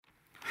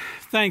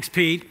Thanks,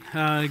 Pete.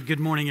 Good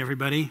morning,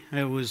 everybody.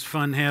 It was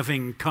fun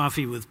having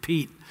coffee with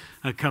Pete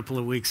a couple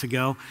of weeks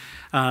ago.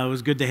 It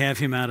was good to have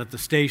him out at the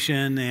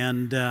station,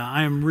 and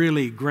I am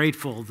really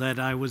grateful that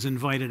I was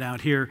invited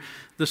out here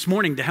this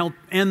morning to help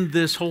end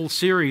this whole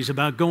series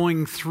about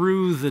going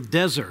through the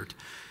desert.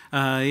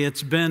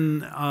 It's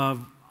been a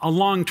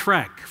long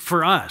trek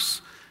for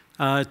us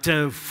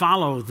to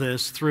follow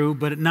this through,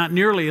 but not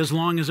nearly as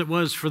long as it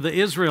was for the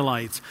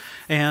Israelites.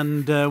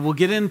 And we'll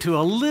get into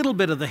a little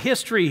bit of the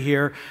history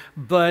here,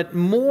 but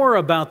more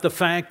about the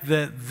fact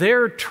that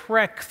their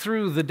trek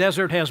through the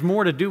desert has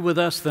more to do with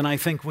us than I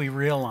think we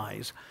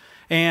realize.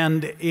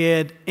 And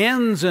it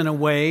ends in a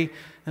way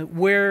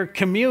where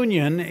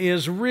communion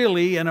is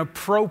really an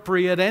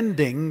appropriate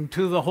ending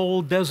to the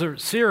whole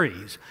desert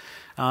series.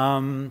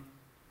 You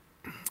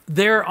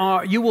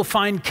will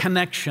find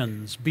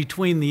connections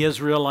between the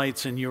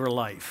Israelites and your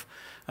life.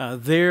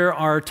 There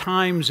are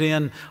times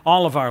in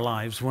all of our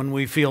lives when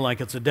we feel like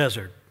it's a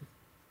desert,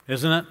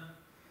 isn't it?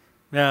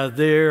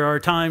 There are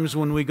times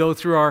when we go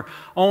through our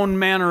own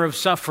manner of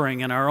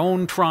suffering and our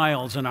own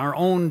trials and our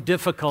own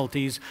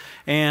difficulties,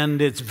 and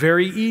it's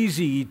very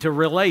easy to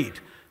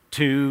relate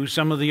to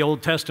some of the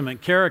Old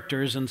Testament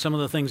characters and some of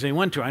the things they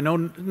went through. I know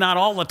not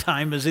all the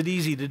time is it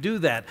easy to do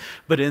that,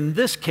 but in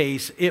this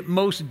case, it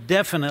most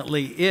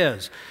definitely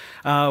is.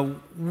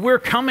 We're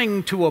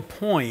coming to a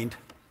point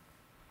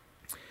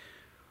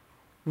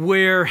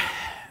where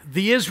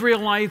the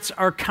Israelites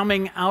are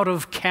coming out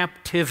of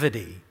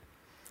captivity.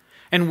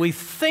 And we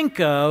think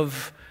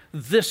of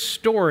this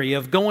story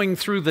of going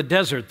through the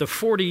desert, the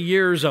 40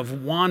 years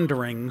of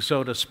wandering,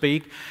 so to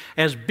speak,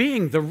 as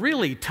being the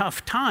really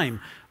tough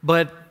time.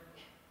 But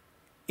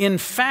in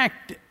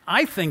fact,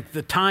 I think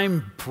the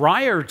time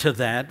prior to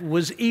that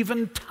was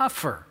even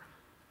tougher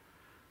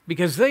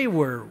because they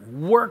were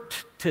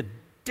worked to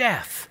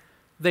death.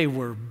 They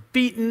were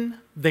beaten,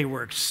 they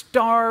were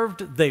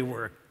starved, they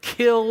were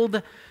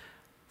killed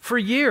for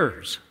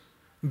years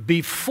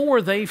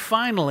before they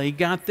finally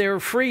got their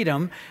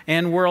freedom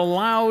and were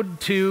allowed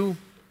to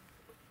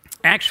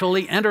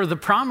actually enter the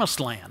promised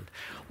land.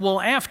 Well,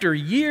 after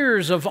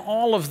years of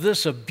all of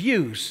this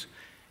abuse,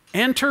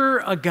 enter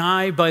a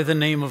guy by the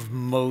name of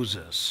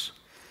Moses.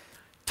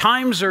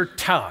 Times are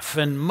tough,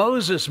 and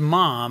Moses'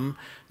 mom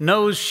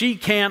knows she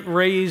can't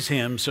raise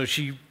him, so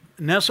she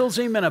nestles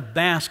him in a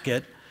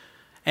basket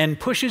and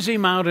pushes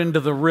him out into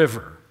the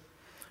river.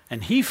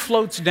 And he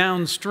floats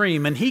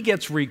downstream, and he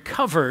gets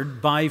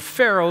recovered by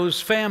Pharaoh's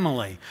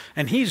family,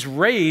 and he's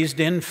raised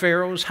in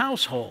Pharaoh's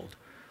household.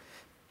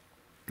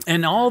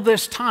 And all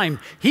this time,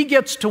 he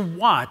gets to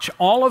watch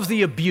all of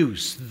the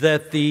abuse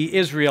that the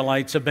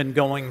Israelites have been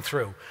going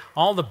through.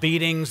 All the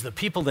beatings, the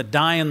people that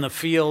die in the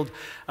field,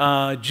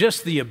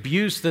 just the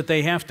abuse that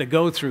they have to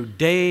go through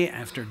day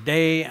after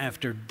day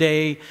after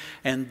day.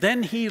 And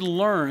then he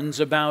learns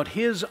about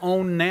his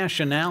own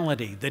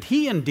nationality, that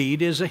he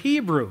indeed is a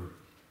Hebrew.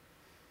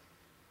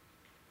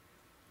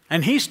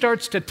 And he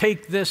starts to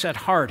take this at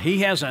heart. He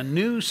has a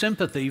new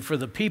sympathy for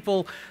the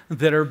people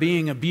that are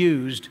being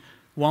abused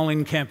while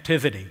in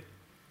captivity.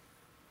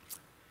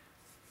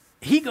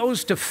 He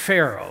goes to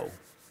Pharaoh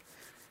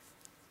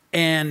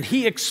and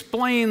he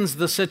explains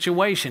the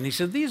situation. He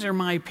said, "These are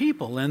my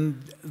people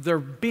and they're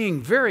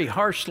being very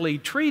harshly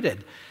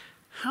treated.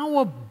 How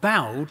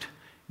about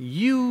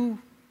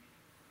you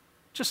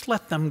just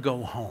let them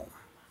go home?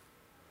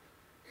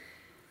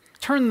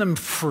 Turn them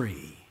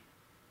free."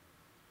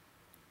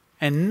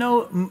 And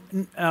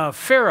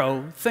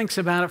Pharaoh thinks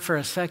about it for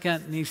a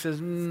second and he says,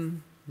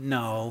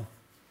 "No.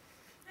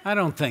 I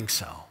don't think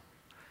so."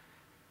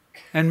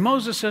 And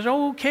Moses says,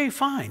 "Oh, okay,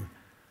 fine.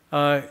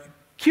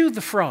 Cue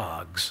the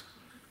frogs."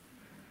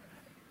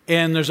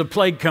 And there's a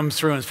plague comes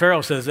through, and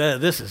Pharaoh says,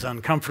 "This is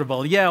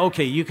uncomfortable. Yeah,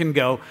 okay, you can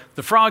go."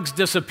 The frogs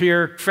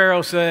disappear.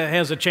 Pharaoh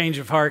has a change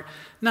of heart.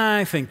 "Nah,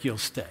 I think you'll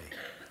stay."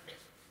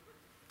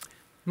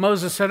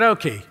 Moses said,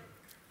 "Okay,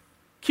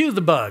 cue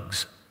the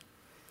bugs."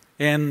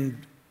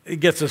 And it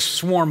gets a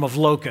swarm of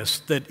locusts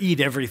that eat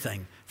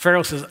everything.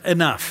 Pharaoh says,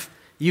 "Enough.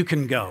 You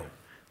can go."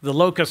 The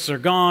locusts are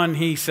gone.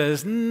 He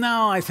says,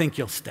 "No, I think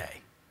you'll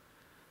stay."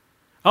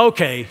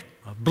 Okay,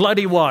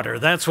 bloody water.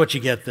 That's what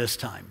you get this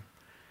time.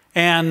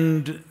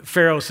 And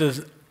Pharaoh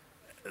says,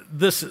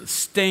 "This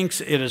stinks.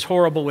 It is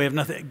horrible. We have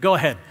nothing. Go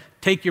ahead.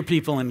 Take your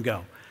people and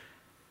go."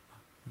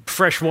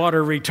 Fresh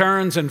water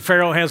returns, and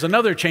Pharaoh has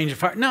another change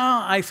of heart.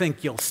 "No, I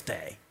think you'll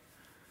stay."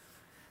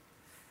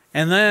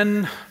 And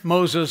then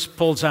Moses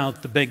pulls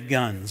out the big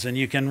guns. And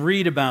you can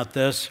read about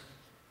this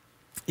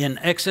in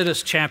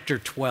Exodus chapter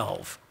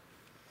 12.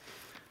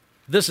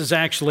 This is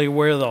actually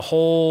where the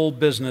whole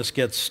business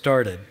gets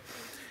started.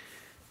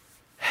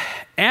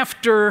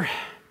 After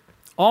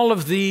all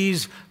of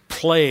these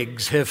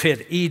plagues have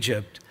hit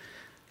Egypt,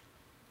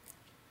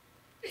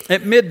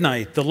 at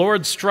midnight the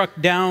Lord struck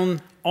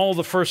down all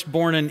the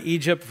firstborn in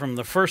Egypt, from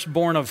the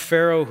firstborn of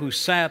Pharaoh who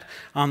sat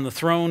on the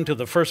throne to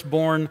the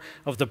firstborn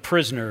of the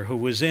prisoner who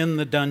was in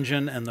the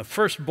dungeon, and the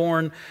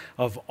firstborn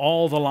of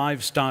all the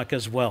livestock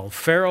as well.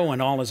 Pharaoh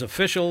and all his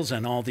officials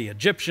and all the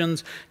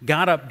Egyptians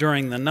got up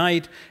during the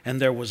night, and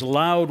there was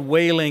loud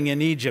wailing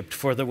in Egypt,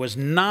 for there was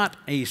not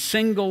a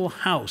single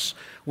house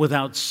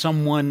without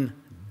someone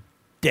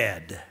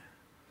dead.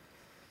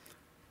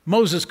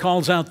 Moses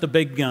calls out the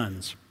big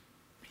guns.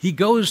 He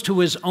goes to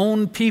his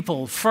own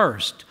people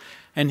first,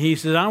 and he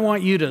says, I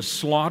want you to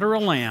slaughter a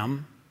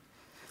lamb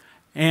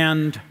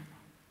and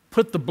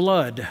put the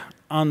blood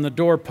on the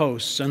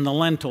doorposts and the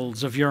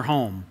lintels of your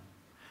home.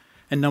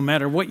 And no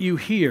matter what you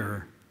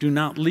hear, do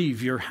not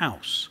leave your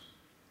house.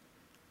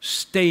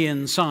 Stay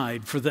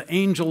inside, for the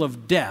angel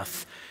of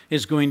death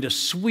is going to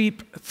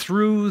sweep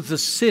through the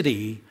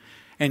city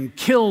and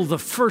kill the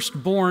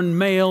firstborn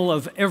male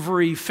of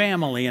every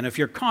family. And if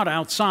you're caught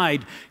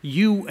outside,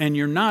 and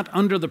you're not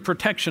under the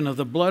protection of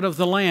the blood of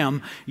the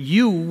Lamb,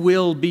 you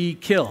will be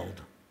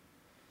killed.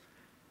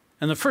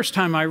 And the first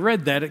time I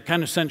read that, it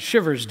kind of sent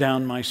shivers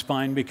down my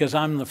spine because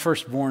I'm the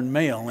firstborn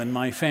male in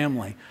my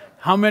family.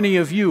 How many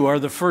of you are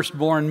the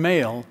firstborn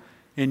male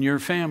in your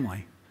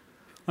family?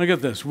 Look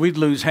at this. We'd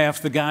lose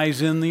half the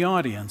guys in the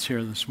audience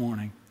here this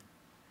morning.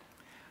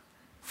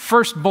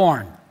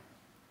 Firstborn,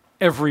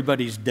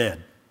 everybody's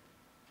dead.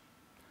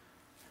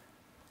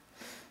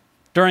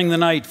 During the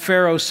night,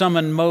 Pharaoh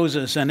summoned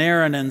Moses and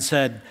Aaron and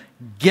said,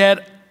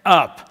 get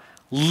up,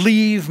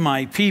 leave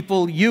my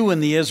people. You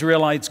and the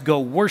Israelites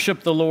go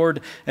worship the Lord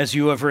as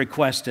you have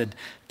requested.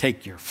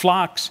 Take your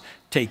flocks,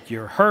 take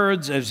your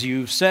herds as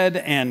you've said,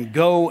 and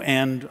go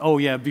and,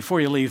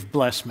 before you leave,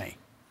 bless me.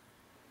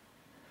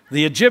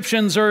 The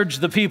Egyptians urged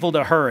the people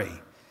to hurry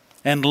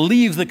and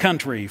leave the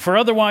country, for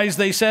otherwise,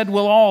 they said,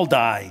 we'll all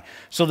die.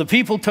 So the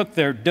people took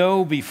their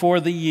dough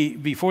before the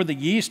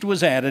yeast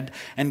was added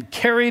and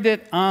carried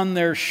it on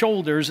their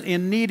shoulders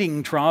in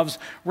kneading troughs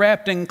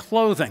wrapped in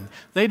clothing.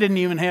 They didn't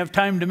even have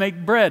time to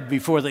make bread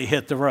before they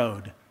hit the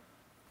road.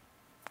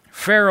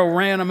 Pharaoh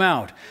ran them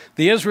out.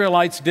 The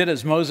Israelites did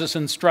as Moses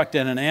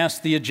instructed and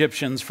asked the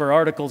Egyptians for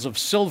articles of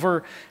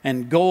silver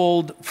and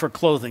gold for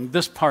clothing.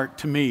 This part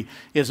to me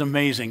is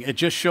amazing. It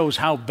just shows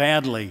how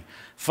badly,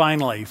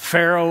 finally,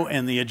 Pharaoh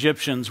and the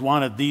Egyptians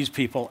wanted these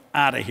people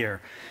out of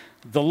here.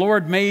 The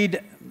Lord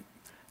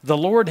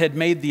had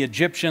made the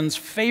Egyptians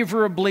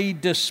favorably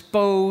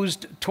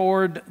disposed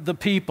toward the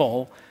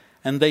people,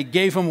 and they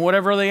gave them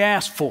whatever they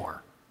asked for.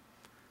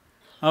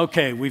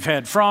 Okay, we've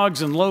had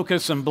frogs and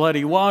locusts and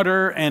bloody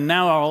water, and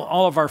now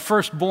all of our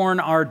firstborn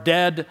are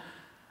dead.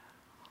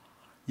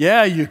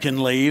 Yeah, you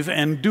can leave,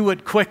 and do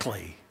it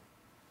quickly.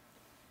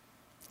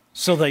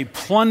 So they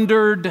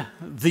plundered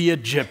the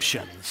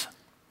Egyptians.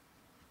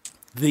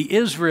 The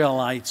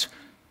Israelites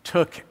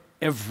took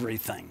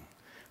everything.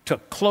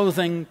 Took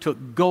clothing,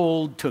 took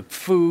gold, took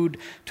food,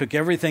 took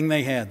everything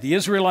they had. The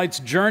Israelites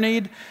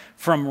journeyed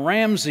from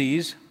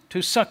Ramses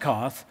to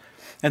Succoth,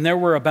 and there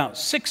were about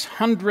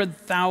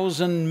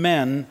 600,000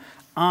 men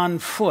on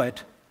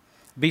foot,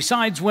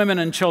 besides women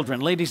and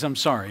children. Ladies, I'm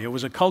sorry, it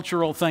was a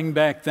cultural thing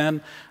back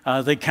then.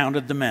 They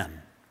counted the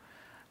men.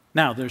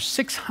 Now, there's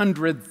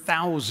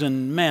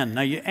 600,000 men.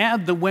 Now, you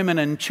add the women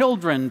and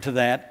children to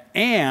that,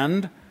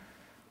 and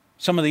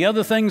some of the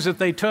other things that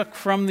they took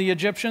from the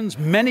Egyptians,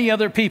 many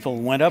other people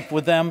went up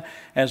with them,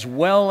 as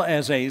well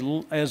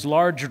as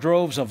large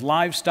droves of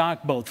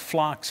livestock, both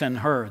flocks and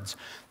herds.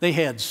 They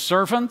had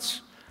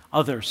servants,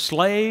 other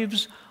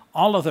slaves,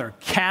 all of their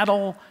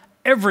cattle,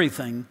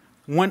 everything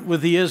went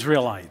with the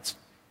Israelites.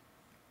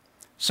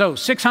 So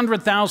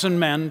 600,000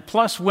 men,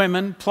 plus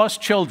women, plus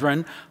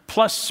children,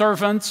 plus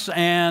servants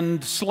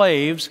and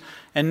slaves,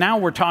 and now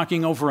we're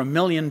talking over 1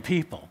 million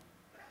people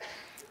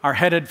are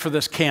headed for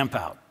this camp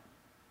out.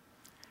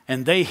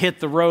 And they hit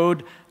the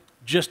road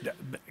just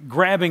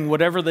grabbing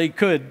whatever they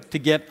could to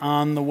get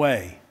on the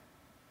way.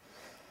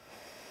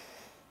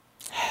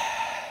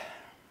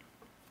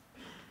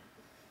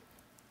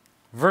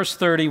 Verse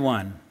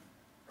 31.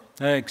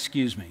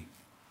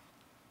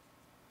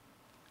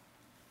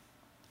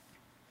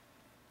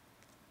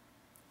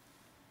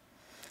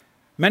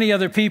 Many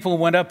other people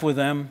went up with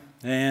them,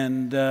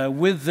 and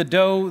with the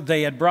dough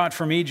they had brought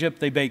from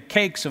Egypt, they baked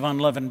cakes of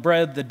unleavened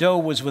bread. The dough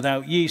was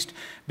without yeast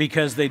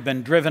because they'd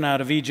been driven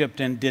out of Egypt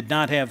and did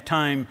not have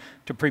time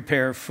to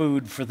prepare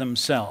food for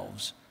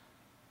themselves.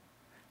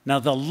 Now,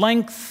 the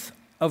length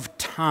of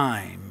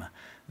time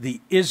the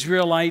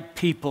Israelite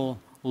people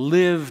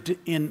lived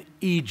in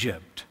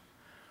Egypt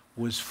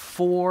was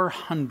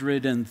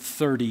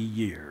 430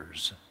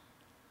 years.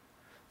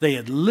 They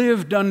had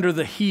lived under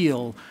the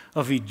heel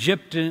of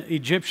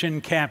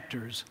Egyptian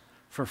captors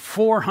for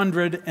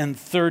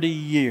 430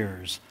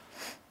 years.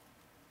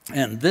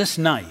 And this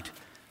night,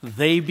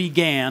 they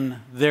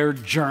began their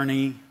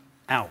journey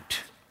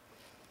out.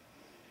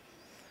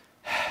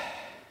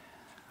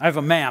 I have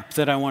a map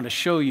that I want to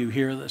show you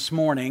here this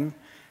morning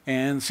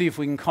and see if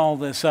we can call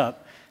this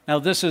up. Now,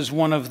 this is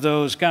one of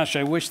those, gosh,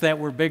 I wish that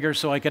were bigger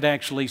so I could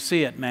actually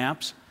see it,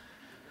 maps.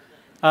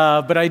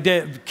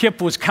 But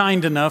Kip was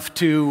kind enough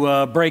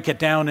to break it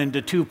down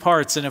into two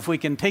parts. And if we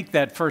can take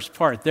that first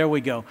part, there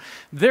we go.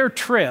 Their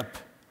trip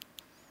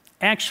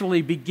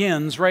actually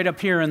begins right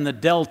up here in the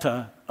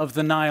delta of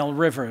the Nile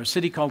River, a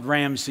city called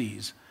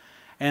Ramses.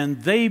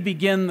 And they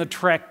begin the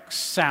trek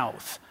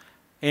south.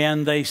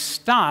 And they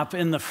stop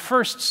in the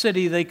first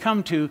city they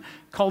come to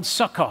called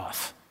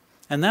Succoth.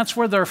 And that's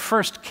where their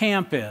first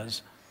camp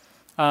is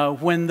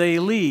when they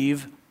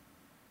leave.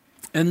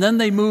 And then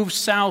they move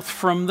south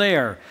from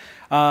there.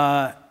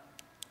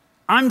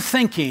 I'm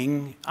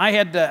thinking, I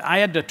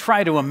had to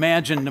try to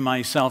imagine to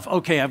myself,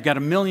 okay, I've got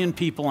 1 million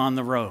people on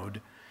the road.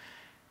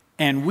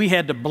 And we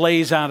had to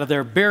blaze out of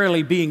there,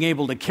 barely being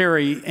able to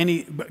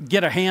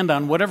get a hand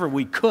on whatever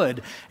we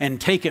could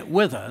and take it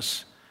with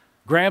us.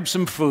 Grab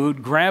some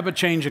food, grab a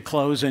change of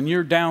clothes, and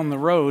you're down the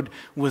road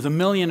with 1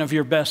 million of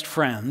your best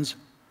friends.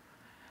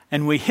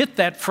 And we hit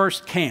that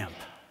first camp.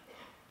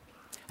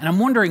 And I'm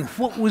wondering,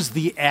 what was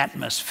the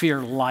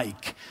atmosphere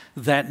like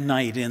that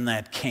night in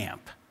that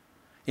camp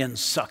in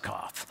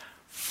Succoth?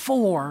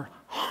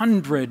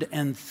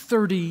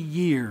 430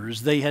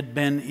 years they had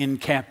been in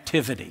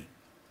captivity.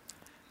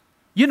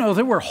 You know,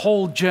 there were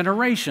whole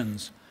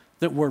generations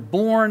that were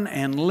born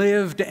and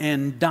lived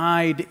and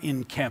died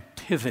in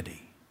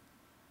captivity,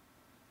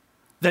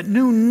 that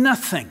knew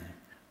nothing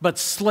but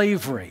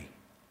slavery,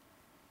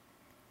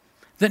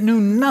 that knew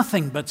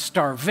nothing but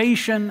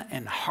starvation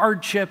and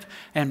hardship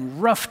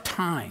and rough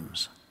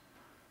times.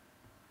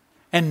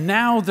 And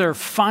now they're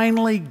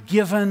finally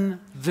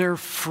given their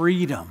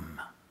freedom.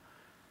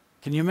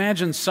 Can you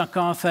imagine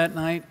Succoth that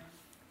night?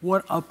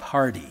 What a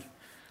party.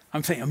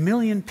 I'm saying 1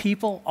 million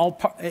people,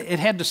 it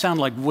had to sound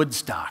like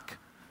Woodstock.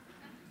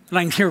 And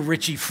I can hear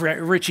Richie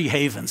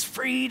Havens,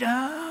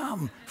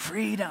 freedom,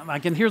 freedom. I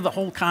can hear the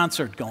whole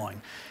concert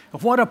going.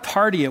 What a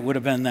party it would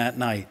have been that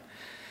night.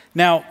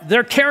 Now,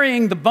 they're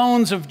carrying the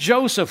bones of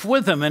Joseph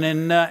with them, and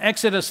in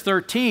Exodus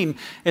 13,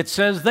 it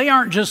says they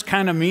aren't just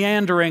kind of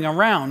meandering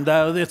around.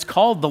 It's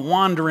called the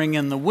wandering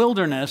in the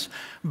wilderness,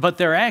 but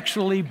they're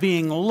actually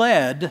being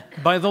led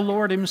by the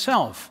Lord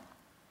himself.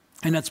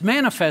 And it's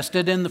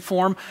manifested in the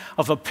form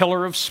of a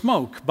pillar of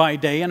smoke by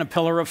day and a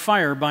pillar of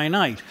fire by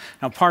night.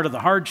 Now, part of the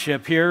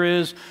hardship here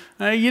is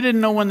you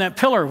didn't know when that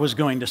pillar was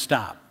going to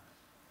stop.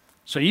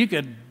 So you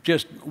could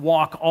just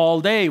walk all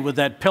day with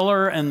that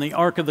pillar and the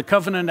Ark of the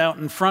Covenant out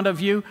in front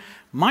of you,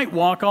 might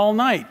walk all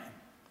night.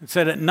 It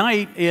said at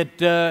night it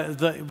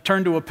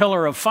turned to a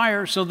pillar of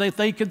fire so that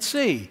they could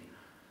see.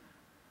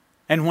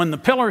 And when the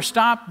pillar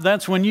stopped,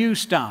 that's when you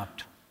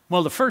stopped.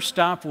 Well, the first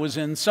stop was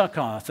in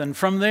Succoth, and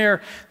from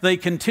there they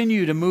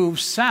continue to move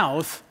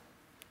south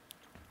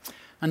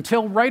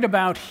until right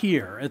about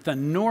here at the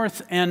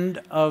north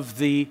end of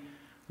the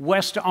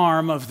west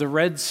arm of the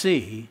Red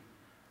Sea.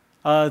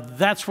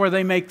 That's where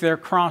they make their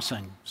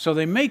crossing. So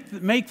they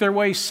make their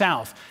way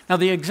south. Now,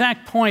 the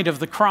exact point of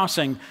the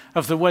crossing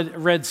of the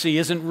Red Sea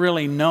isn't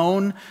really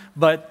known,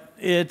 but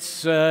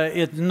it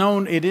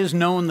is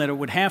known that it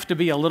would have to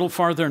be a little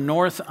farther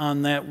north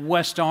on that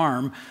west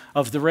arm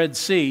of the Red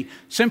Sea,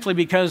 simply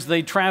because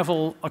they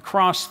travel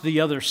across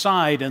the other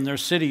side, and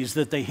there's cities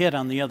that they hit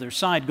on the other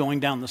side going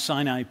down the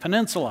Sinai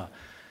Peninsula.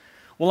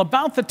 Well,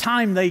 about the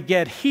time they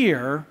get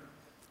here,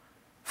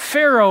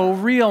 Pharaoh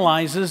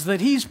realizes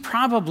that he's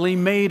probably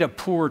made a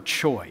poor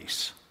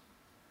choice.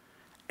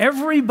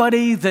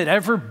 Everybody that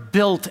ever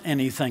built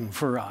anything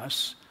for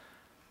us,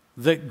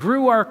 that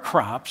grew our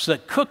crops,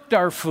 that cooked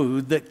our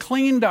food, that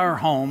cleaned our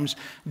homes,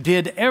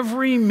 did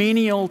every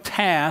menial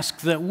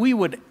task that we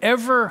would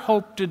ever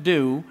hope to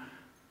do,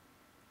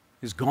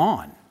 is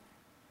gone.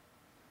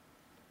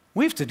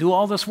 We have to do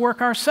all this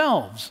work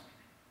ourselves.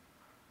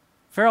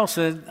 Pharaoh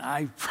said,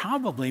 I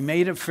probably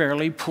made a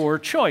fairly poor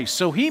choice.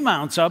 So he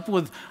mounts up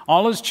with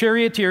all his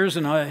charioteers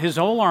and his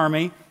whole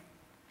army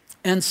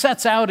and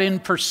sets out in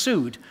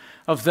pursuit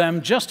of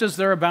them just as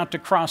they're about to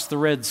cross the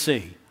Red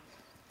Sea,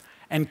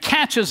 and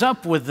catches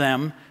up with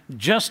them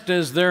just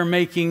as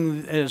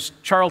as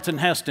Charlton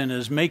Heston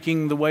is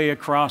making the way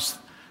across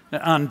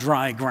on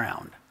dry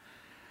ground.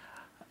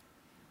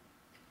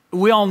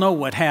 We all know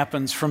what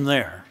happens from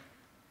there.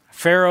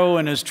 Pharaoh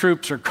and his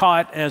troops are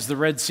caught as the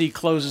Red Sea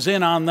closes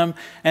in on them,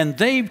 and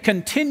they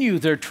continue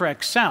their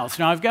trek south.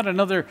 Now, I've got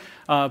another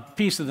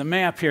piece of the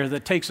map here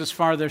that takes us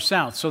farther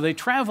south. So they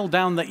travel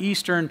down the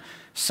eastern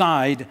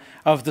side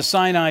of the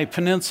Sinai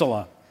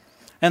Peninsula,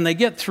 and they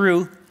get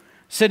through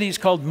cities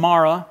called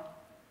Marah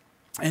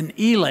and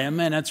Elim,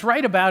 and it's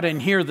right about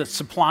in here that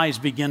supplies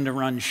begin to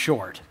run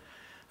short.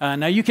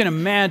 Now, you can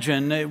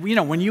imagine,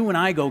 when you and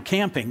I go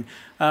camping,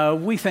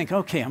 we think,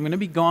 okay, I'm going to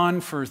be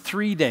gone for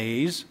 3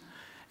 days,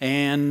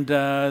 and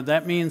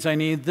that means I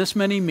need this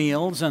many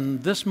meals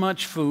and this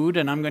much food,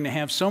 and I'm going to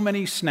have so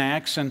many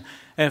snacks, and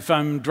if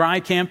I'm dry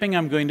camping,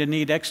 I'm going to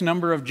need X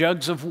number of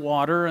jugs of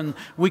water, and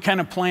we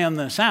kind of plan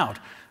this out.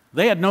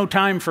 They had no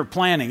time for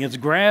planning. It's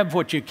grab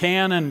what you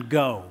can and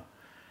go.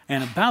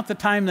 And about the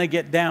time they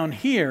get down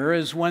here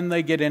is when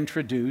they get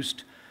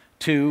introduced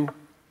to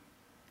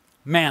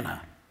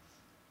manna.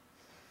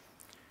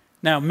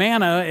 Now,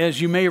 manna, as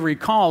you may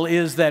recall,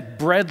 is that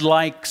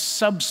bread-like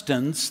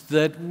substance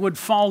that would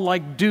fall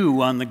like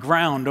dew on the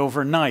ground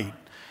overnight.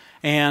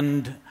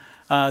 And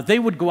they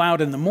would go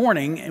out in the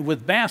morning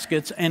with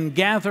baskets and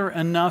gather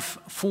enough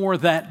for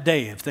that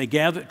day. If they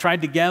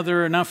tried to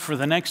gather enough for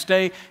the next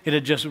day,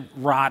 it'd just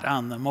rot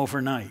on them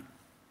overnight.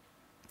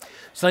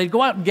 So they'd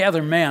go out and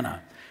gather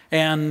manna.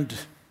 And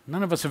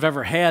none of us have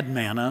ever had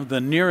manna. The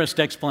nearest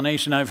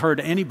explanation I've heard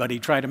anybody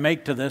try to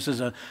make to this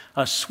is a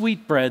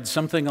sweetbread,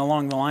 something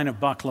along the line of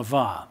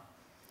baklava,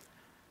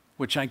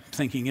 which I'm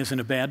thinking isn't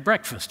a bad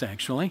breakfast,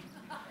 actually.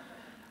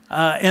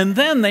 And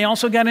then they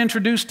also got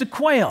introduced to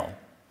quail.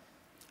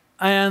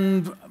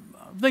 And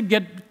they'd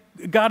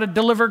get God to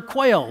deliver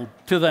quail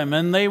to them,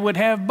 and they would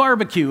have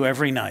barbecue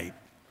every night.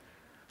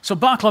 So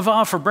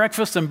baklava for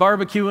breakfast and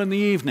barbecue in the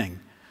evening.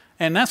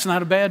 And that's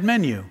not a bad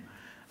menu.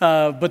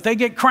 But they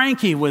get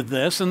cranky with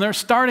this, and they're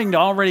starting to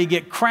already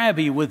get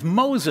crabby with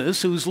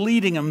Moses, who's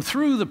leading them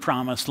through the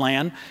promised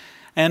land.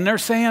 And they're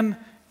saying,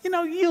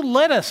 you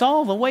led us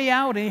all the way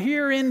out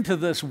here into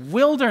this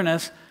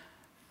wilderness.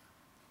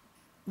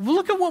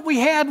 Look at what we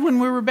had when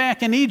we were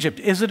back in Egypt.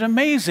 Is it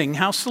amazing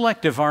how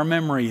selective our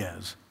memory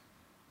is?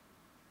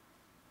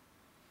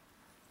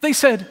 They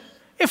said,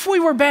 if we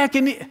were back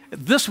in,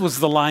 this was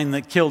the line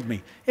that killed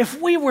me. If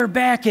we were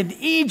back in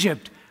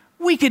Egypt,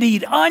 we could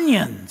eat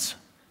onions.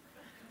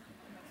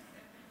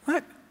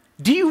 What?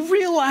 Do you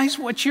realize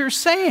what you're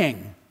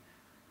saying?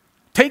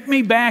 Take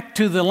me back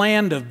to the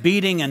land of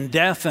beating and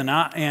death and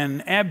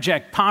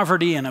abject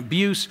poverty and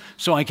abuse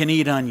so I can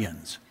eat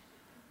onions.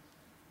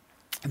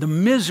 The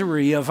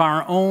misery of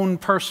our own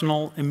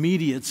personal,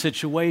 immediate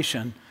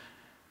situation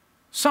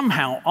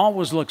somehow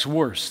always looks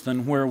worse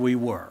than where we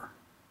were.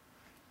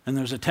 And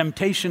there's a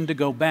temptation to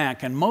go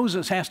back, and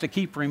Moses has to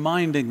keep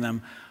reminding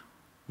them,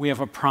 we have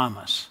a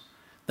promise.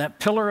 That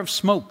pillar of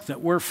smoke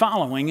that we're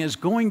following is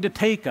going to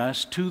take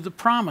us to the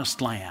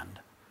promised land.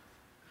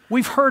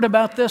 We've heard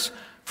about this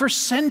for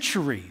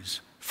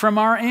centuries from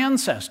our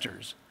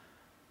ancestors.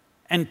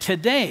 And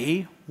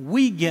today,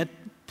 we get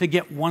to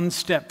get one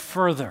step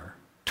further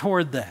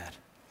toward that.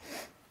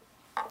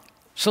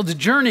 So the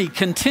journey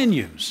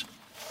continues.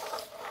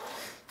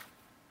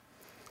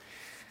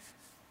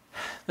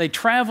 They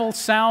travel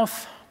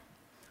south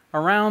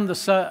through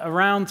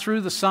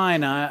the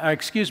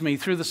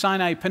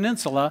Sinai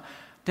Peninsula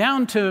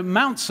down to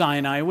Mount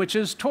Sinai, which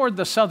is toward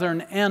the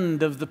southern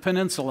end of the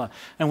peninsula.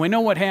 And we know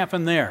what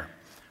happened there.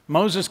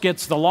 Moses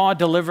gets the law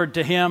delivered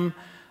to him.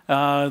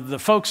 The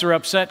folks are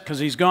upset because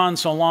he's gone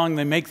so long.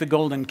 They make the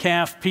golden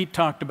calf. Pete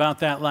talked about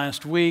that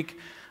last week.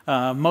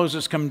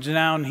 Moses comes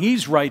down.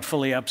 He's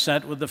rightfully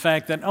upset with the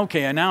fact that,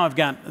 okay, now I've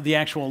got the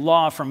actual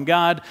law from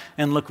God,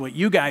 and look what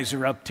you guys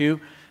are up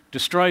to.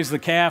 Destroys the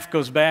calf,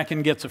 goes back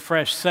and gets a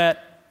fresh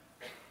set.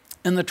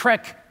 And the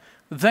trek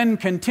then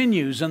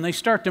continues, and they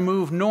start to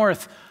move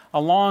north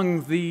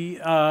along the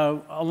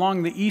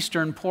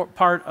eastern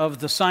part of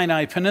the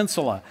Sinai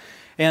Peninsula.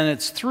 And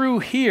it's through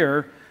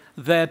here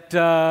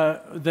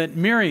that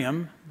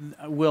Miriam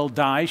will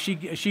die.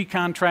 She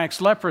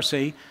contracts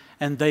leprosy,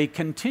 and they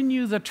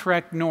continue the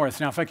trek north.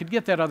 Now, if I could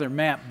get that other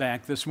map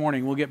back this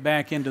morning, we'll get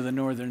back into the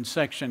northern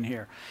section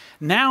here.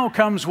 Now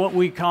comes what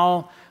we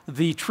call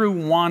the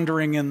true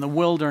wandering in the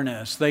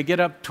wilderness. They get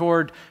up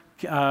toward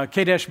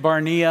Kadesh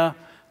Barnea.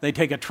 They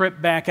take a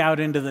trip back out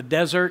into the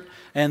desert,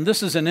 and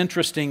this is an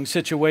interesting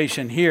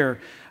situation here.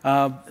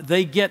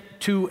 They get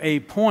to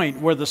a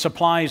point where the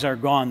supplies are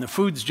gone. The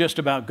food's just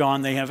about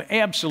gone. They have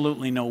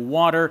absolutely no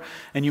water,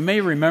 and you may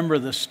remember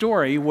the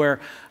story where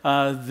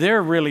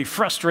they're really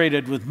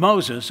frustrated with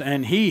Moses,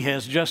 and he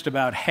has just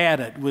about had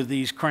it with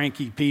these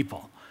cranky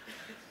people.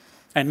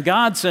 And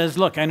God says,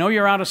 look, I know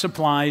you're out of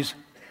supplies,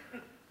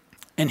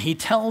 and he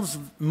tells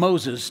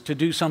Moses to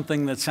do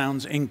something that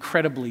sounds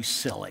incredibly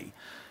silly.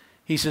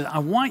 He says, I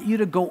want you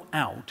to go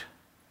out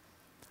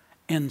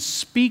and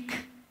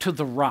speak to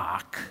the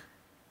rock,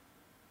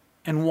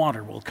 and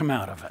water will come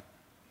out of it.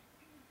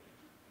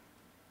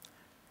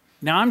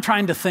 Now, I'm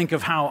trying to think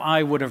of how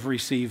I would have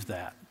received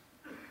that.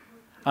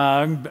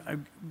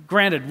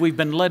 Granted, we've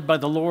been led by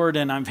the Lord,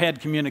 and I've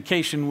had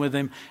communication with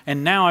him,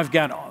 and now I've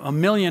got a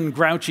million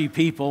grouchy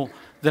people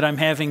that I'm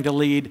having to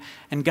lead,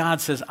 and God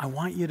says, I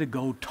want you to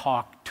go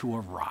talk to a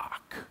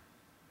rock.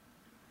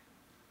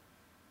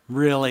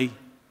 Really?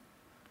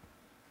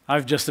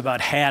 I've just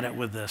about had it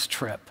with this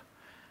trip.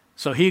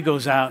 So he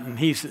goes out and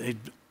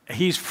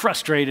he's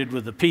frustrated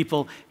with the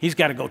people. He's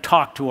got to go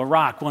talk to a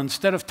rock. Well,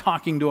 instead of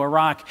talking to a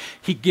rock,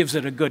 he gives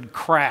it a good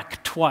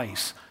crack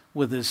twice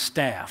with his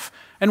staff.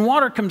 And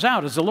water comes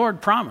out as the Lord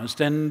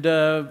promised, and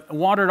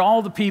watered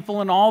all the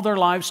people and all their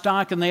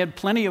livestock, and they had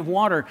plenty of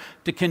water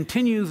to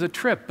continue the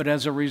trip. But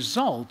as a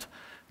result,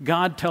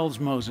 God tells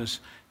Moses,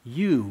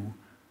 you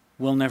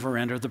will never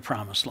enter the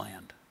promised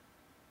land.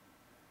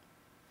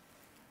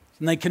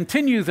 And they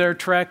continue their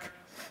trek.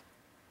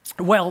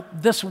 Well,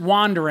 this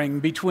wandering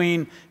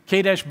between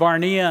Kadesh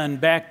Barnea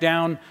and back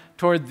down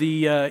toward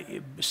the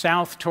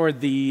south,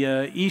 toward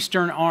the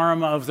eastern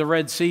arm of the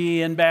Red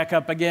Sea, and back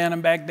up again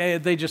and back.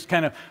 They just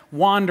kind of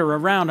wander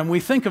around, and we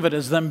think of it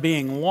as them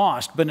being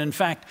lost, but in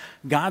fact,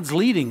 God's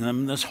leading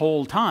them this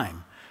whole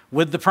time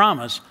with the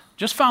promise,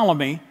 just follow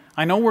me.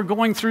 I know we're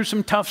going through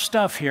some tough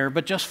stuff here,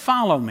 but just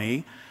follow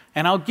me,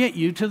 and I'll get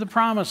you to the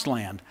promised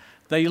land.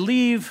 They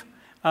leave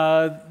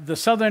the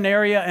southern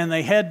area, and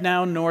they head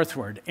now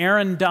northward.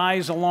 Aaron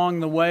dies along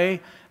the way,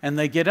 and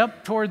they get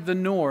up toward the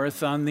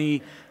north on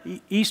the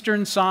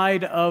eastern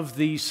side of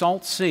the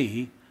Salt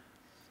Sea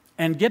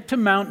and get to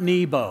Mount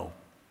Nebo.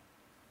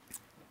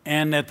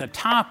 And at the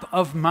top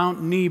of Mount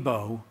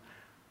Nebo,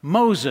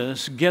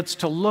 Moses gets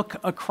to look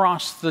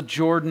across the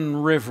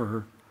Jordan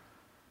River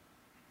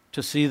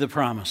to see the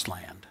promised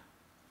land.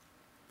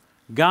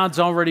 God's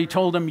already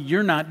told him,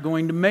 you're not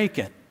going to make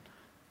it.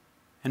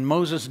 And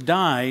Moses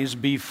dies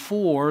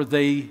before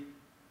they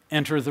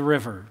enter the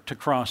river to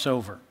cross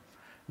over.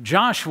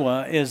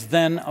 Joshua is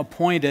then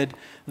appointed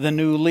the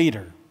new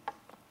leader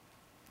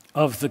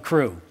of the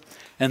crew.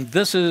 And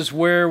this is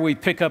where we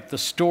pick up the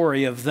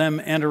story of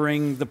them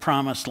entering the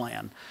promised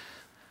land.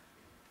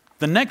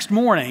 The next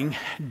morning,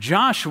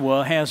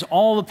 Joshua has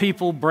all the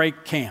people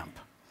break camp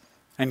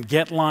and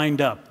get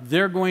lined up.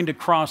 They're going to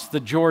cross the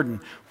Jordan,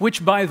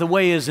 which, by the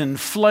way, is in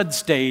flood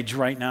stage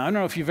right now. I don't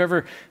know if you've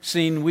ever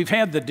seen, we've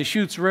had the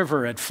Deschutes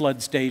River at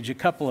flood stage a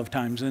couple of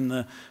times in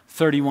the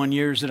 31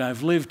 years that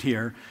I've lived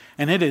here,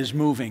 and it is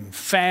moving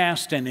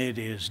fast, and it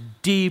is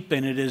deep,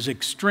 and it is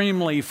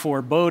extremely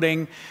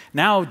foreboding.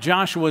 Now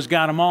Joshua's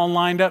got them all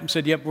lined up and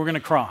said, yep, we're going to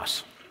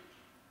cross.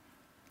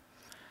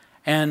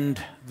 And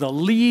the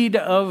lead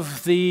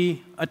of the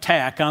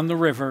attack on the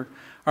river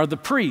are the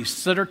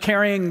priests that are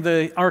carrying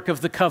the Ark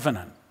of the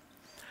Covenant.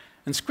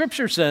 And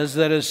Scripture says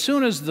that as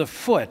soon as the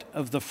foot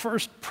of the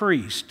first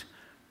priest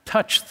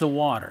touched the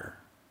water,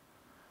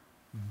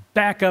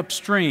 back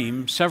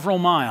upstream several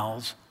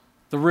miles,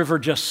 the river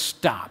just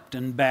stopped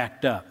and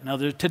backed up. Now,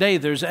 today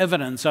there's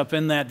evidence up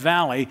in that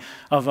valley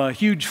of a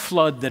huge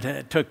flood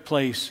that took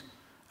place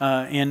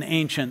in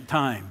ancient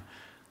time.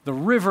 The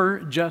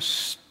river just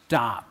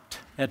stopped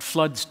at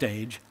flood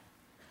stage.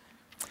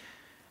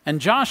 And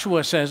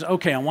Joshua says,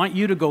 okay, I want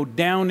you to go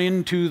down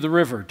into the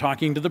river,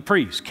 talking to the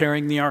priests,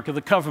 carrying the Ark of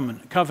the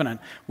Covenant.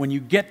 When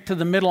you get to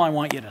the middle, I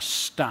want you to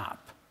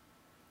stop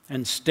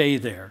and stay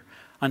there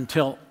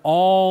until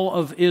all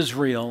of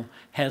Israel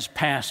has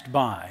passed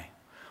by.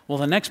 Well,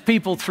 the next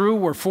people through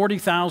were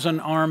 40,000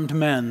 armed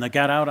men that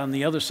got out on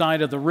the other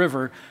side of the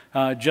river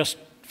just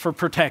for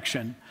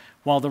protection,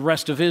 while the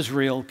rest of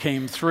Israel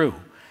came through.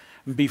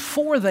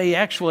 Before they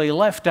actually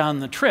left on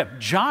the trip,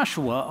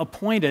 Joshua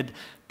appointed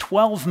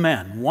 12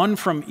 men, one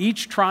from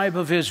each tribe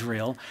of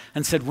Israel,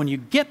 and said, when you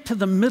get to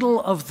the middle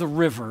of the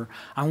river,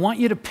 I want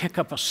you to pick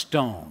up a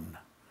stone.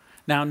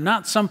 Now,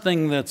 not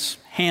something that's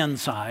hand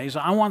size.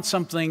 I want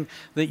something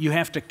that you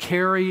have to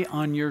carry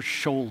on your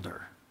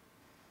shoulder.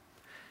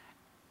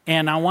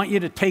 And I want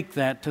you to take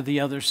that to the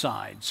other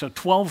side. So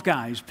 12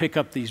 guys pick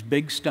up these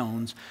big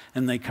stones,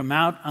 and they come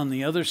out on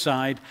the other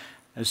side.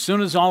 As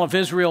soon as all of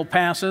Israel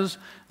passes,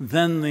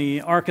 then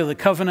the Ark of the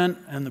Covenant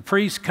and the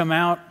priests come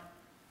out.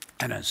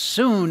 And as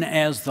soon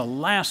as the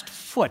last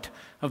foot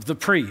of the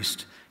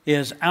priest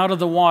is out of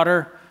the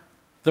water,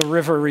 the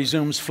river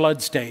resumes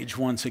flood stage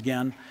once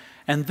again.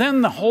 And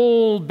then the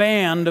whole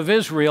band of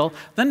Israel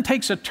then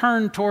takes a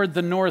turn toward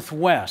the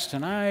northwest.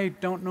 And I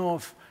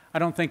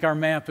don't think our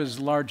map is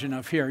large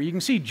enough here. You can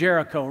see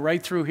Jericho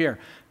right through here.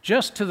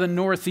 Just to the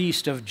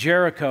northeast of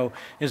Jericho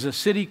is a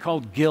city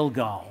called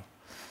Gilgal.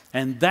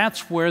 And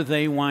that's where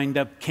they wind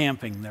up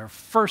camping, their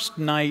first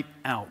night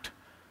out.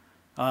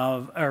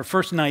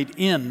 First night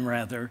in,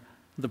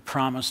 the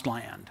promised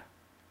land.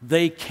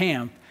 They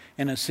camp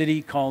in a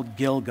city called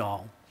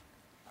Gilgal.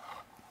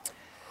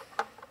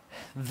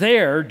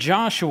 There,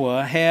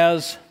 Joshua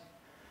has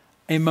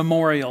a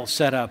memorial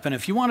set up. And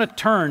if you want to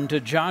turn to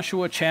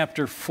Joshua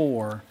chapter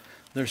 4,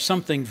 there's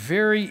something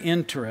very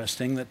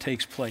interesting that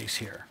takes place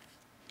here.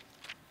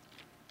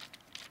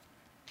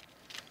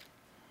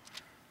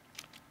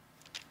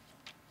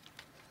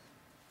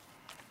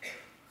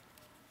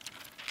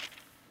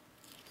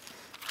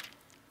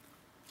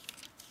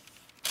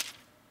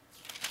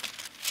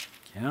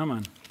 Come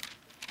on.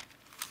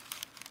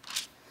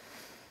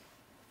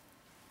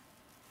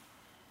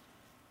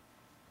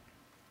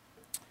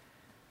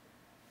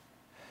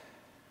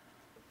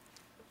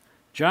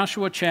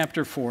 Joshua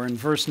chapter 4 and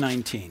verse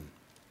 19.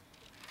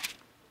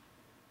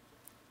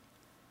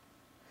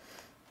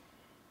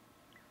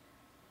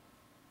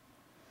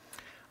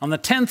 On the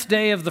 10th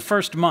day of the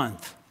first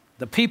month,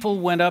 the people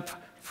went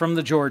up from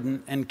the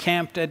Jordan and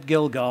camped at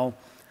Gilgal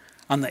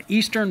on the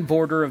eastern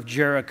border of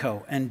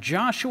Jericho. And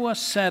Joshua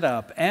set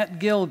up at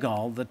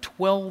Gilgal the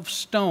 12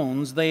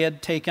 stones they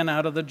had taken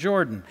out of the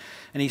Jordan.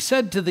 And he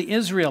said to the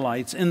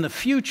Israelites, in the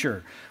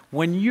future,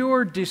 when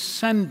your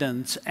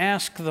descendants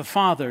ask the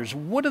fathers,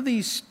 what do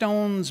these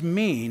stones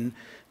mean?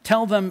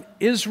 Tell them,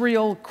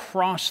 Israel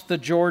crossed the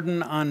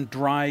Jordan on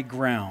dry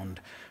ground.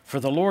 For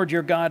the Lord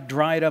your God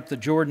dried up the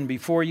Jordan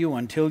before you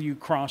until you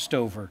crossed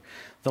over.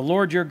 The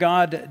Lord your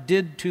God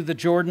did to the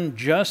Jordan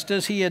just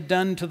as he had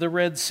done to the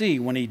Red Sea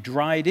when he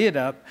dried it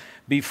up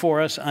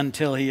before us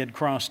until he had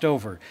crossed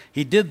over.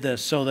 He did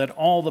this so that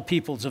all the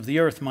peoples of the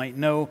earth might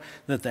know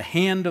that the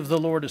hand of the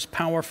Lord is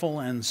powerful,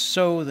 and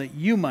so that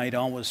you might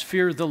always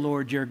fear the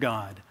Lord your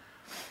God.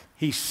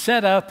 He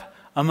set up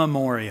a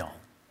memorial.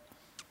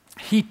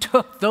 He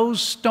took those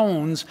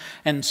stones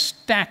and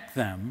stacked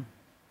them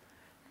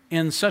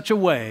in such a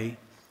way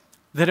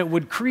that it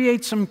would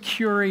create some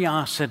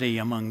curiosity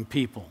among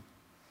people,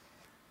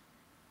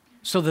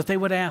 so that they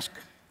would ask,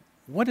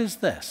 what is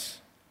this?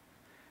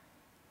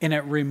 And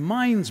it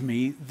reminds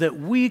me that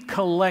we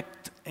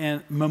collect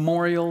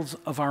memorials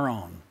of our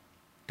own,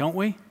 don't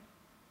we?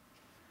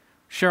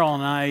 Cheryl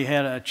and I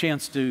had a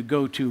chance to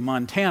go to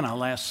Montana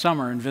last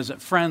summer and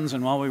visit friends,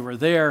 and while we were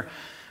there,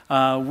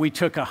 we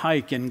took a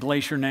hike in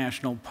Glacier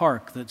National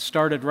Park that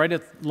started right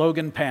at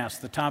Logan Pass,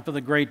 the top of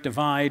the Great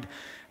Divide,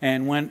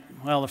 and went,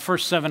 the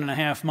first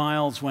 7.5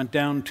 miles went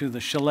down to the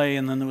chalet,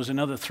 and then there was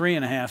another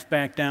 3.5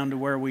 back down to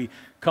where we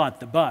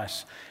caught the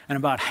bus. And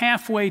about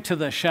halfway to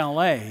the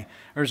chalet,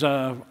 there's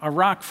a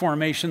rock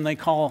formation they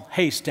call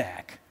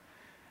Haystack.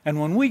 And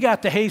when we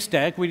got to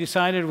Haystack, we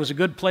decided it was a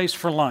good place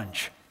for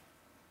lunch.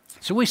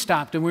 So we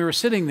stopped and we were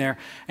sitting there,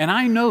 and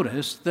I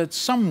noticed that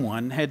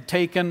someone had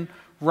taken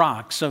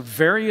rocks of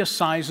various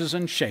sizes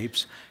and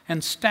shapes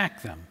and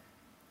stacked them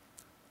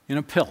in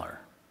a pillar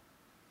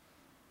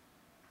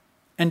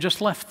and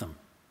just left them.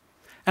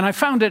 And I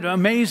found it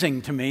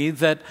amazing to me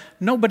that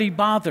nobody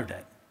bothered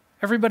it.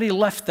 Everybody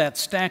left that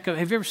stack of,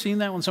 have you ever seen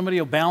that when somebody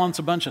will balance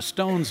a bunch of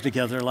stones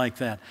together like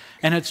that?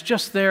 And it's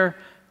just their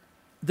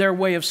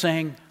way of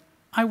saying,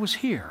 I was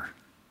here.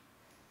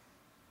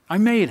 I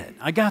made it.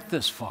 I got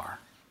this far.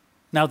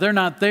 Now they're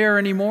not there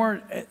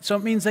anymore, so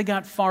it means they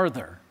got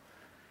farther.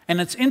 And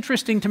it's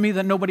interesting to me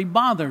that nobody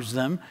bothers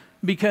them,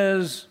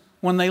 because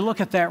when they look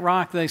at that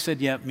rock, they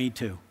said, yeah, me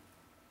too.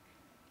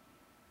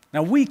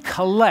 Now we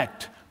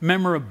collect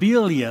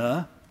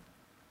memorabilia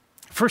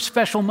for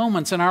special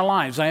moments in our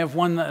lives. I have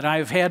one that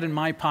I've had in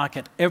my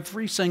pocket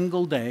every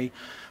single day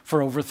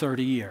for over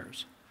 30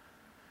 years.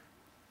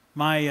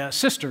 My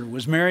sister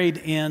was married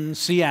in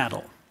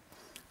Seattle,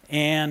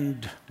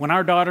 and when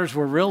our daughters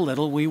were real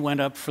little, we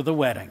went up for the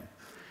wedding.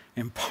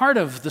 And part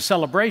of the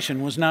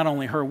celebration was not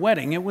only her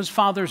wedding, it was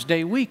Father's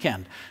Day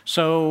weekend.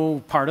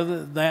 So part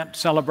of that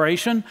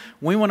celebration,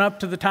 we went up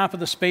to the top of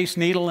the Space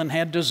Needle and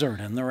had dessert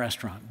in the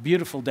restaurant.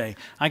 Beautiful day.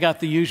 I got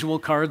the usual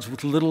cards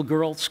with little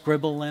girl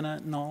scribble in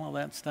it and all of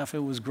that stuff.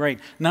 It was great.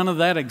 None of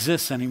that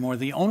exists anymore.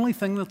 The only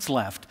thing that's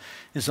left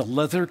is a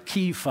leather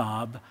key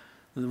fob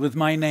with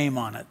my name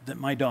on it that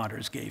my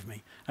daughters gave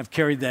me. I've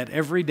carried that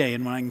every day,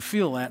 and when I can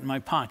feel that in my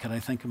pocket, I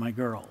think of my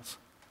girls.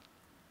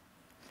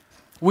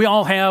 We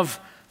all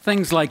have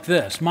things like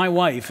this. My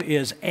wife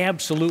is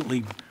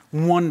absolutely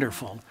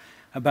wonderful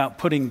about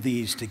putting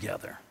these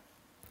together.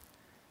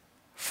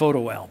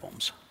 Photo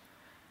albums.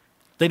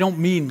 They don't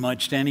mean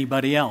much to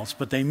anybody else,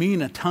 but they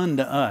mean a ton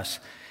to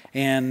us.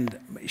 And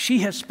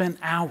she has spent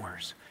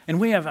hours. And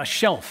we have a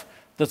shelf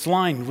that's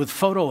lined with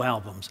photo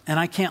albums,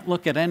 and I can't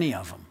look at any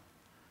of them.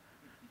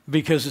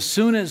 Because as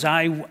soon as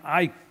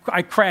I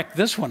cracked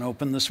this one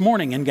open this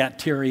morning and got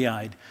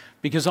teary-eyed,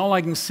 because all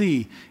I can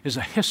see is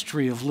a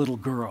history of little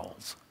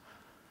girls.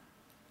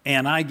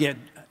 And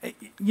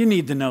you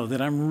need to know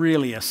that I'm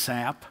really a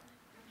sap.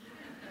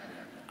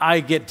 I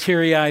get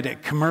teary-eyed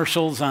at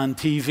commercials on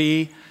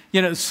TV.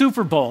 You know,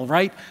 Super Bowl,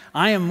 right?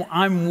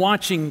 I'm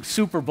watching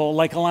Super Bowl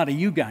like a lot of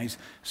you guys,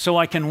 so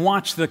I can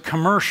watch the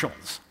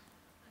commercials.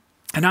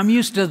 And I'm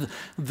used to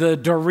the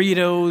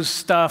Doritos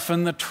stuff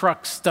and the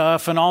truck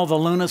stuff and all the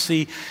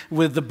lunacy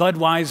with the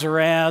Budweiser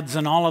ads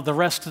and all of the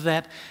rest of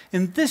that.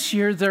 And this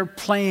year they're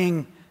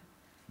playing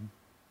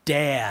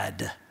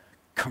dad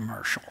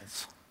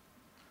commercials.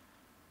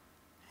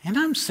 And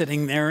I'm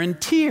sitting there in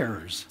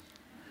tears.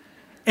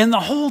 And the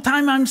whole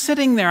time I'm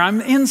sitting there,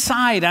 I'm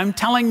inside, I'm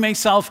telling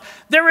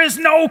myself, there is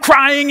no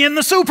crying in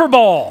the Super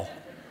Bowl.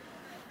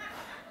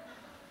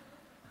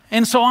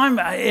 And so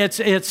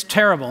it's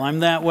terrible. I'm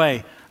that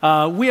way.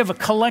 We have a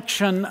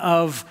collection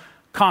of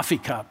coffee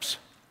cups.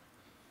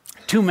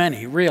 Too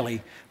many,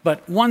 really.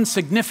 But one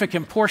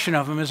significant portion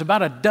of them is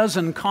about a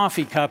dozen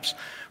coffee cups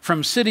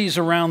from cities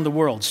around the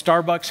world.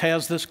 Starbucks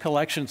has this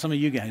collection. Some of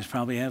you guys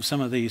probably have some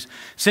of these.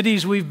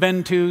 Cities we've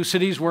been to,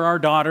 cities where our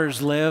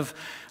daughters live,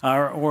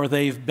 or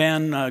they've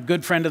been. A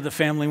good friend of the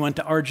family went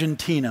to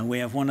Argentina. We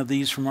have one of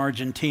these from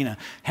Argentina.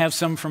 Have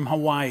some from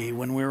Hawaii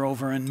when we were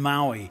over in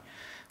Maui.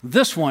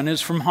 This one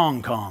is from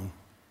Hong Kong.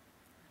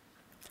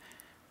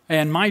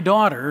 And my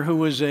daughter,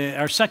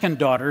 our second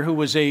daughter, who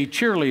was a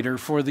cheerleader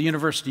for the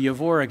University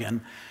of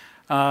Oregon,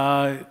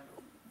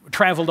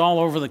 traveled all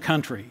over the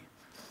country.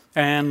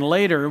 And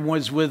later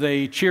was with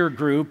a cheer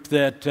group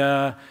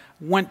that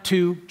went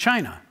to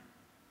China.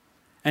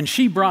 And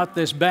she brought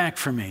this back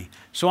for me.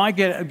 So I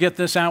get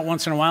this out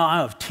once in a while.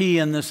 I have tea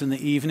in this in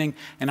the evening,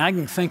 and I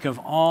can think of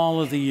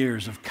all of the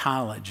years of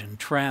college and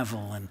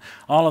travel and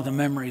all of the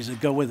memories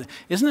that go with it.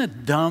 Isn't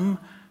it dumb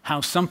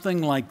how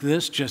something like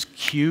this just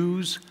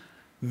cues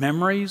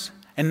memories?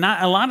 And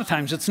a lot of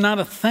times it's not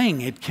a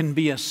thing. It can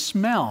be a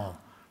smell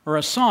or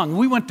a song.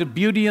 We went to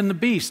Beauty and the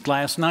Beast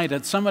last night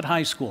at Summit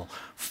High School.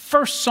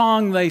 First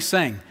song they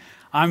sang,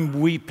 I'm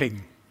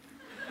weeping.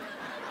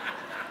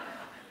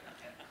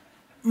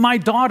 My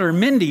daughter,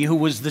 Mindy, who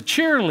was the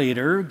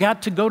cheerleader,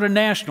 got to go to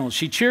nationals.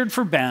 She cheered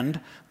for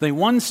Bend. They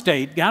won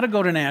state, got to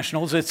go to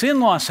nationals. It's in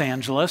Los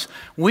Angeles.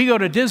 We go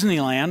to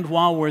Disneyland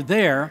while we're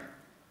there.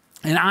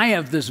 And I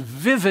have this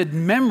vivid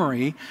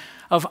memory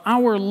of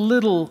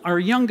our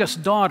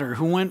youngest daughter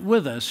who went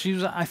with us. She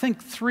was, I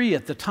think, 3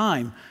 at the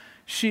time.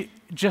 She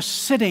just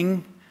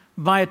sitting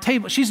by a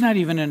table. She's not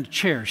even in a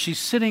chair. She's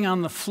sitting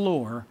on the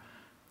floor,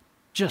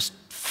 just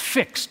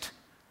fixed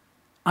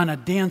on a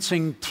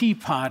dancing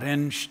teapot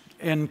and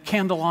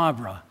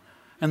candelabra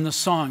and the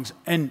songs.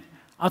 And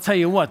I'll tell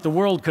you what, the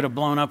world could have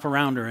blown up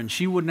around her and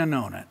she wouldn't have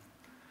known it.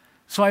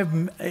 So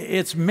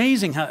it's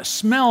amazing how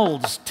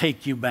smells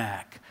take you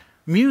back.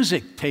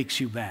 Music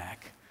takes you back.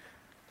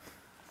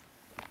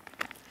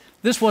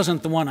 This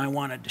wasn't the one I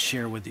wanted to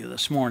share with you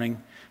this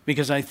morning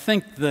because I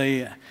think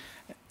I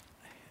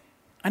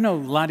know a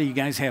lot of you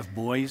guys have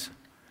boys.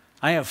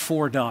 I have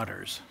 4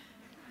 daughters.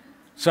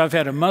 So I've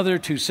had a mother,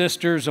 2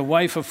 sisters, a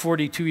wife of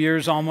 42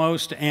 years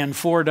almost, and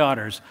 4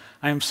 daughters.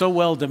 I am so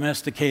well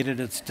domesticated,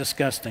 it's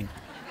disgusting.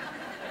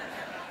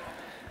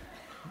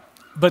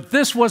 But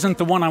this wasn't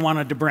the one I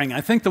wanted to bring.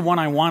 I think the one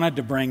I wanted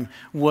to bring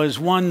was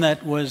one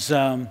that was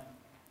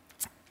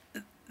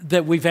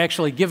that we've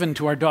actually given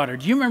to our daughter.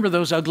 Do you remember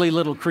those ugly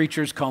little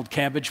creatures called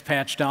Cabbage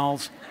Patch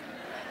dolls?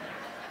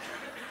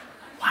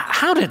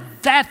 How did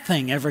that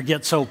thing ever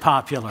get so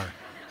popular?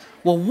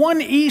 Well,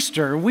 one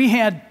Easter, we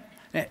had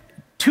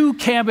 2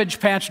 Cabbage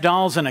Patch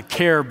dolls and a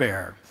Care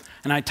Bear.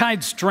 And I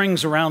tied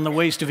strings around the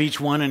waist of each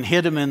one and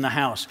hid them in the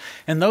house.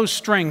 And those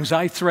strings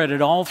I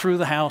threaded all through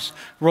the house,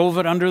 wove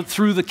it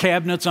through the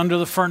cabinets, under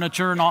the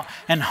furniture,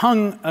 and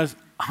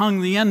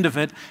hung the end of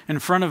it in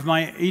front of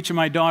each of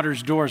my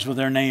daughter's doors with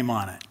their name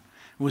on it.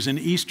 It was an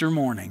Easter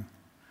morning.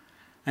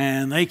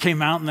 And they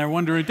came out and they're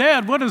wondering,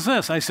 Dad, what is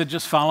this? I said,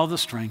 just follow the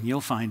string,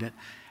 you'll find it.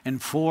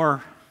 And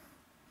told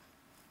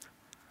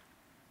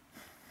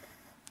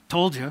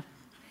you.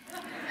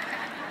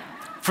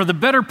 For the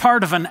better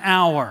part of an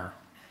hour,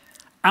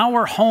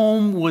 our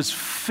home was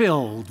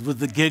filled with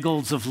the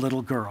giggles of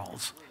little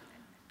girls.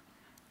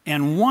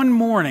 And one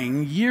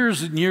morning,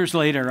 years and years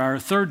later, our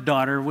 3rd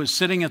daughter was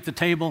sitting at the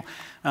table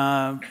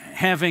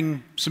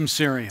having some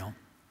cereal.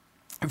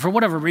 And for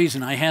whatever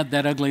reason, I had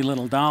that ugly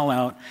little doll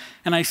out.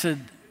 And I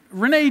said,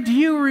 Renee, do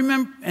you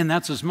remember? And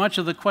that's as much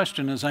of the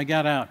question as I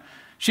got out.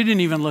 She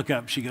didn't even look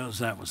up. She goes,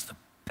 that was the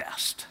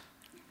best.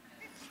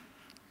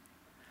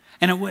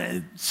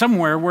 And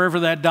somewhere,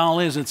 wherever that doll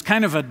is, it's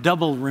kind of a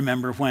double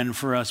remember when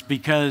for us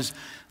because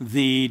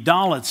the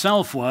doll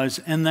itself was,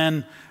 and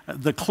then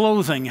the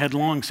clothing had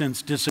long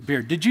since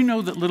disappeared. Did you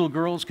know that little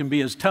girls can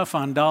be as tough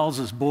on dolls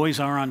as boys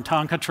are on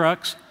Tonka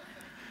trucks?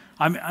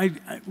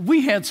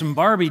 We had some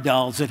Barbie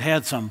dolls that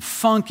had some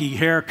funky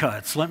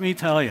haircuts, let me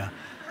tell you.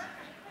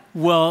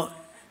 Well,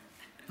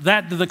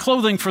 the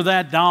clothing for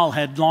that doll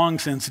had long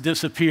since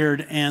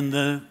disappeared, and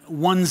the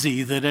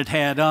onesie that it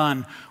had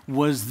on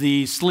was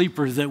the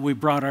sleeper that we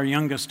brought our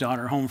youngest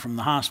daughter home from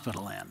the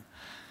hospital in.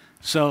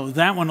 So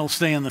that one will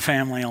stay in the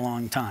family a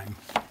long time.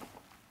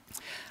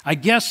 I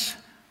guess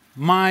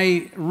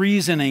my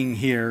reasoning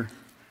here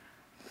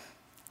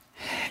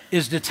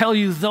is to tell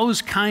you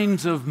those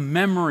kinds of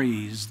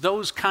memories,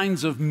 those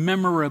kinds of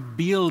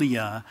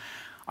memorabilia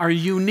are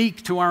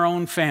unique to our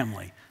own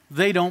family.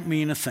 They don't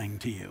mean a thing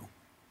to you.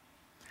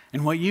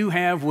 And what you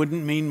have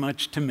wouldn't mean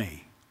much to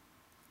me.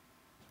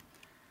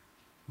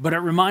 But it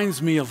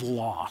reminds me of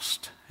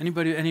Lost.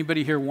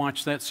 Anybody here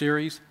watch that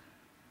series?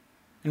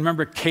 And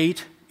remember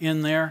Kate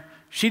in there?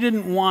 She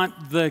didn't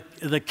want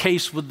the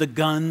case with the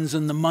guns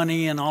and the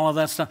money and all of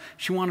that stuff.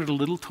 She wanted a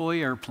little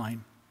toy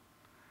airplane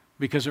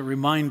because it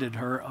reminded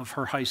her of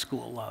her high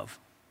school love,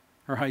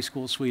 her high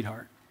school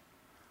sweetheart.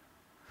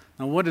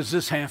 Now, what does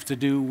this have to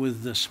do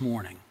with this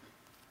morning?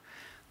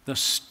 The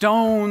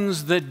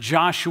stones that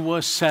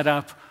Joshua set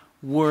up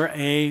were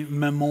a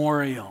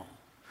memorial,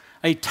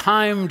 a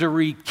time to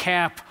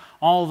recap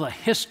all the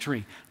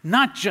history,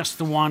 not just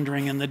the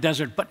wandering in the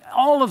desert, but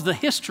all of the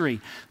history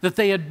that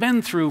they had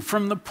been through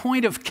from the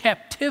point of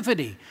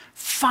captivity.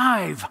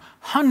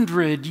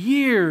 500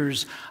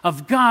 years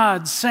of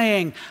God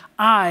saying,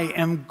 I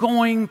am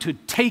going to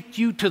take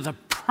you to the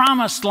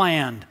promised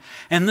land.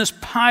 And this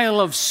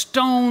pile of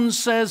stones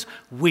says,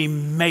 we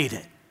made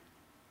it.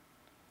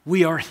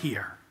 We are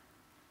here.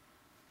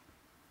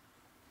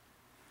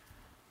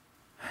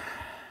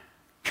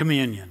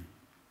 Communion.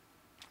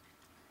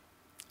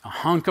 A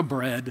hunk of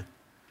bread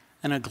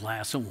and a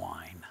glass of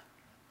wine.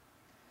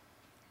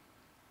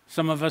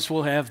 Some of us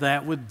will have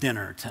that with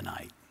dinner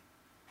tonight.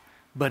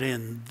 But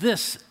in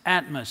this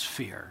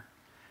atmosphere,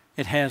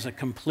 it has a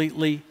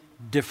completely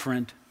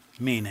different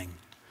meaning.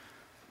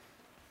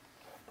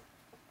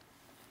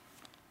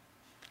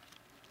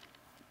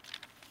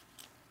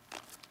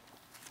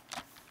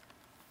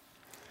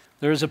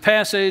 There is a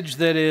passage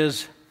that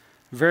is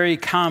very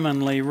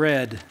commonly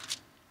read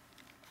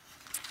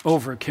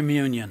over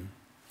communion.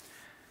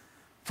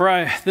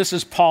 This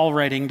is Paul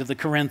writing to the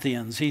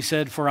Corinthians. He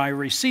said, "For I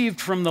received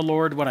from the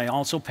Lord what I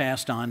also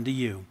passed on to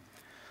you.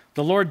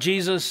 The Lord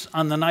Jesus,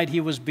 on the night he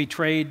was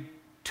betrayed,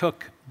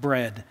 took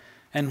bread,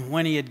 and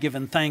when he had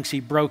given thanks, he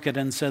broke it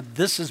and said,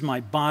 'This is my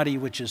body,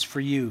 which is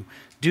for you.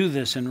 Do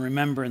this in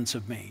remembrance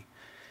of me.'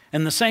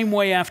 In the same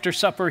way, after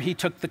supper, he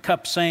took the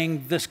cup,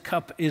 saying, 'This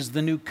cup is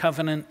the new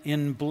covenant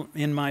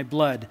in my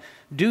blood.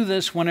 Do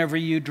this whenever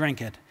you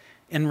drink it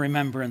in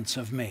remembrance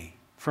of me.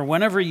 For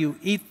whenever you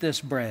eat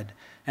this bread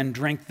and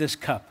drink this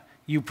cup,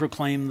 you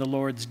proclaim the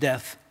Lord's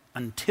death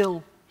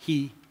until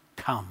he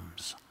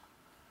comes.'"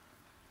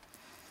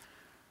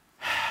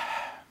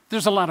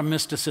 There's a lot of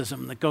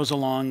mysticism that goes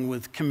along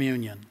with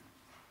communion.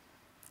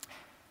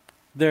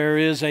 There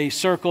is a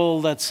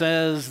circle that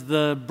says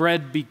the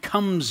bread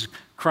becomes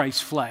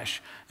Christ's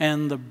flesh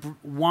and the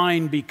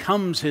wine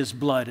becomes his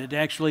blood. It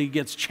actually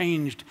gets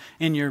changed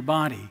in your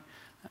body.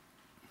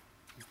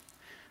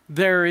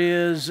 There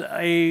is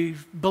a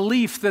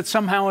belief that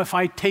somehow if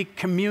I take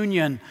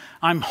communion,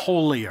 I'm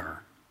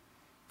holier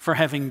for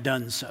having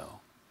done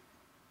so.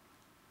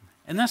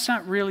 And that's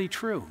not really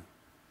true.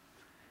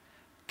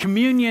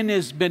 Communion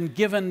has been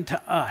given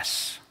to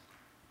us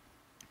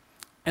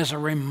as a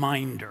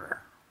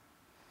reminder.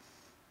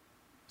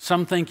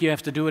 Some think you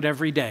have to do it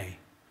every day.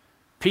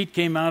 Pete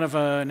came out of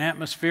an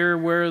atmosphere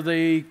where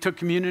they took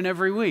communion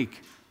every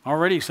week.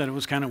 Already said it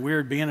was kind of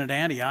weird being at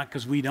Antioch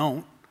because we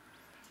don't.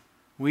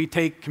 We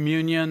take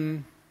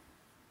communion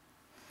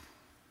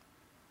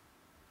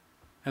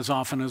as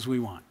often as we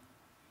want.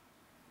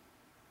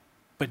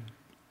 But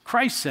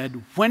Christ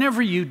said,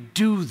 whenever you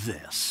do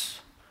this,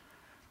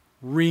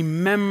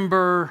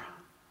 remember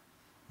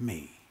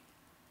me.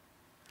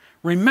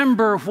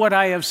 Remember what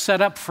I have set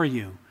up for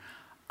you.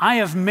 I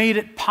have made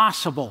it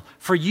possible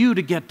for you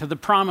to get to the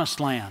promised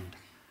land.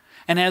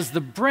 And as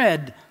the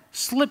bread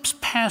slips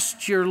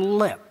past your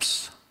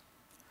lips,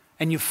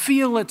 and you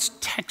feel its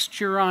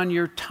texture on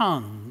your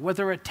tongue,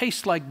 whether it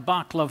tastes like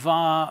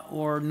baklava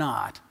or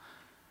not,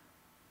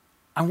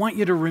 I want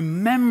you to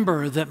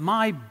remember that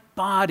my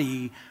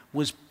body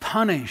was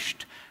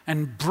punished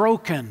and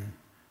broken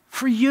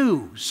for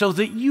you so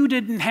that you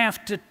didn't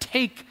have to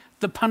take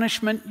the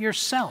punishment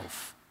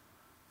yourself.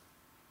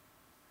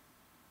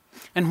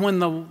 And when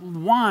the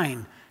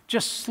wine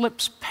just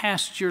slips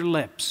past your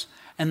lips,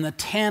 and the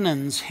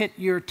tannins hit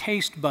your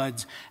taste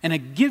buds, and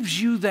it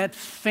gives you that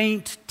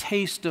faint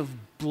taste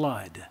of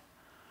blood,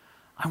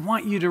 I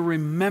want you to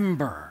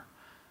remember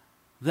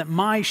that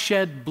my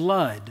shed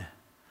blood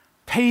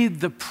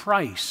paid the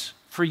price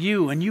for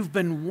you, and you've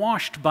been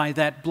washed by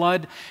that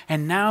blood,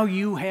 and now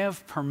you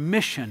have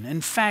permission.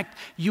 In fact,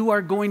 you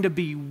are going to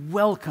be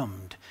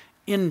welcomed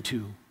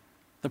into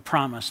the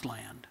promised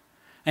land.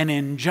 And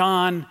in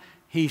John,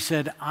 he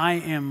said, I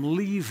am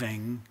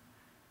leaving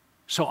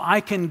so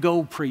I can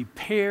go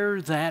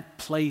prepare that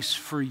place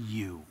for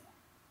you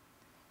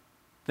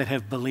that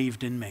have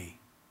believed in me.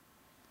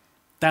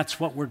 That's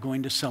what we're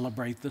going to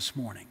celebrate this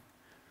morning.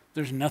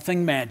 There's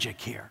nothing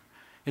magic here.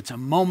 It's a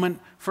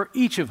moment for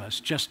each of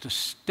us just to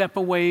step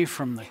away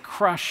from the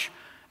crush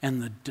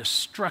and the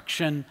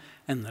destruction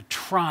and the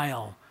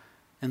trial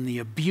and the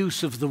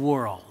abuse of the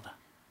world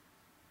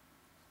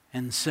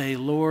and say,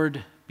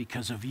 Lord,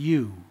 because of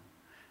you,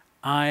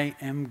 I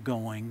am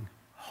going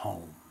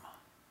home.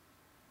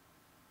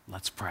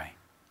 Let's pray.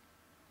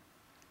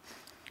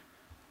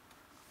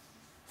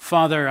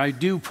 Father, I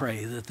do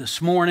pray that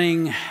this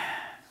morning,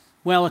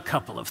 well, a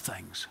couple of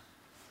things.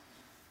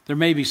 There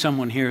may be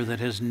someone here that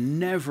has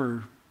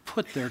never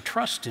put their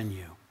trust in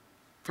you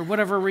for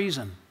whatever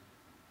reason.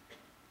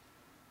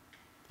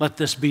 Let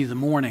this be the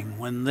morning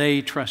when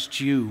they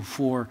trust you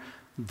for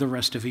the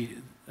rest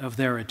of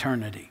their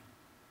eternity.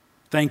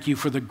 Thank you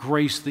for the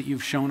grace that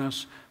you've shown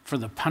us, for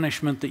the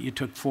punishment that you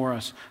took for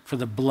us, for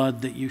the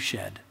blood that you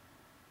shed.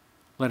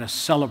 Let us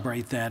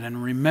celebrate that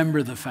and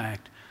remember the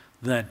fact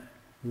that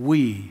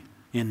we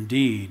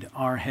indeed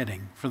are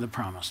heading for the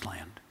promised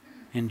land.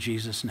 In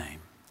Jesus'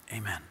 name,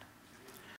 amen.